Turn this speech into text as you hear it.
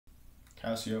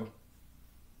Casio.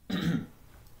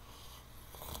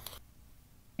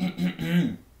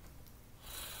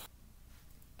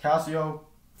 Casio.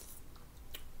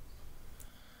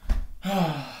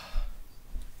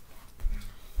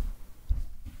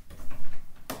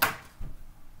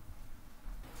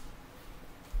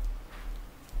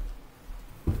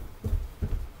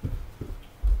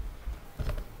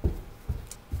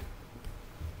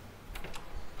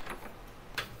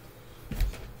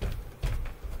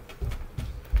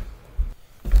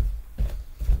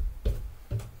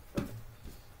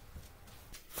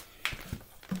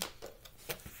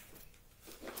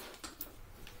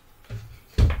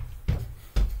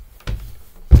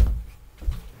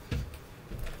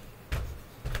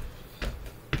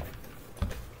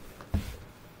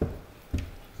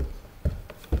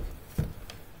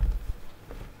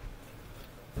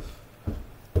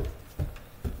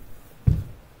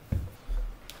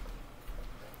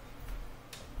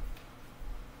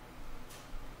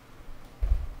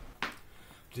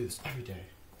 Do this every day.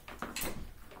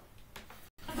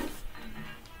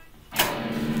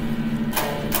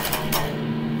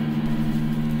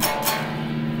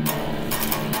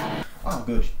 Oh,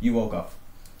 good. You woke up.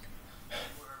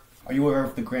 Are you aware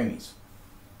of the Grammys?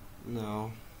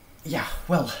 No. Yeah,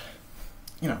 well,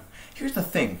 here's the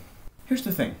thing.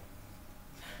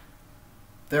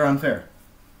 They're unfair.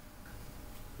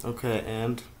 Okay,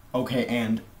 and? Okay,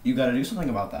 and you gotta do something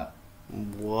about that.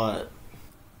 What?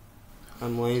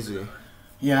 I'm lazy.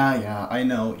 Yeah, I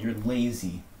know. You're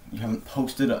lazy. You haven't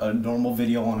posted a normal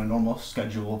video on a normal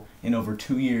schedule in over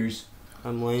 2 years.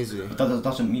 I'm lazy. But that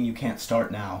doesn't mean you can't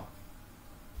start now.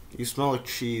 You smell like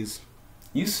cheese.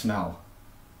 You smell.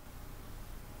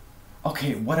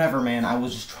 Okay, whatever, man. I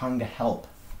was just trying to help.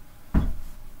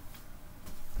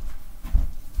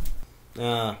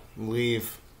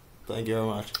 Leave. Thank you very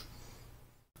much.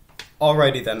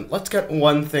 Alrighty then, let's get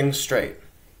one thing straight.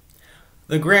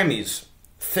 The Grammys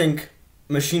think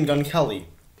Machine Gun Kelly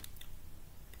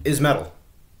is metal.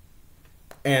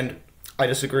 And I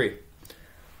disagree.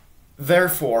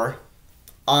 Therefore,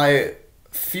 I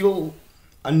feel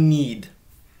a need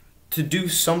to do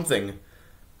something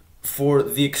for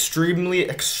the extremely,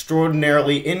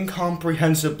 extraordinarily,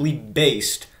 incomprehensibly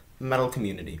based metal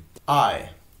community.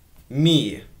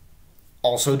 Me,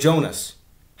 also Jonas,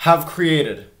 have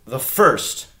created the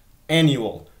first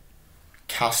annual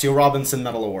Casio Robinson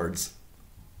Metal Awards.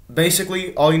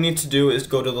 Basically, all you need to do is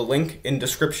go to the link in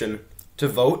description to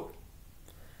vote,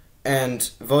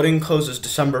 and voting closes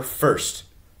December 1st.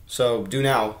 So do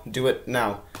it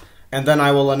now. And then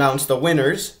I will announce the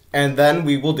winners, and then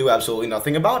we will do absolutely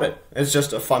nothing about it. It's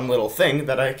just a fun little thing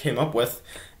that I came up with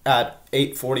at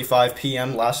 8:45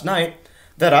 p.m. last night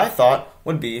that I thought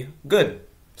would be good.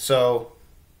 So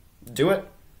do it,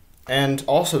 and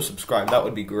also subscribe. That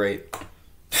would be great.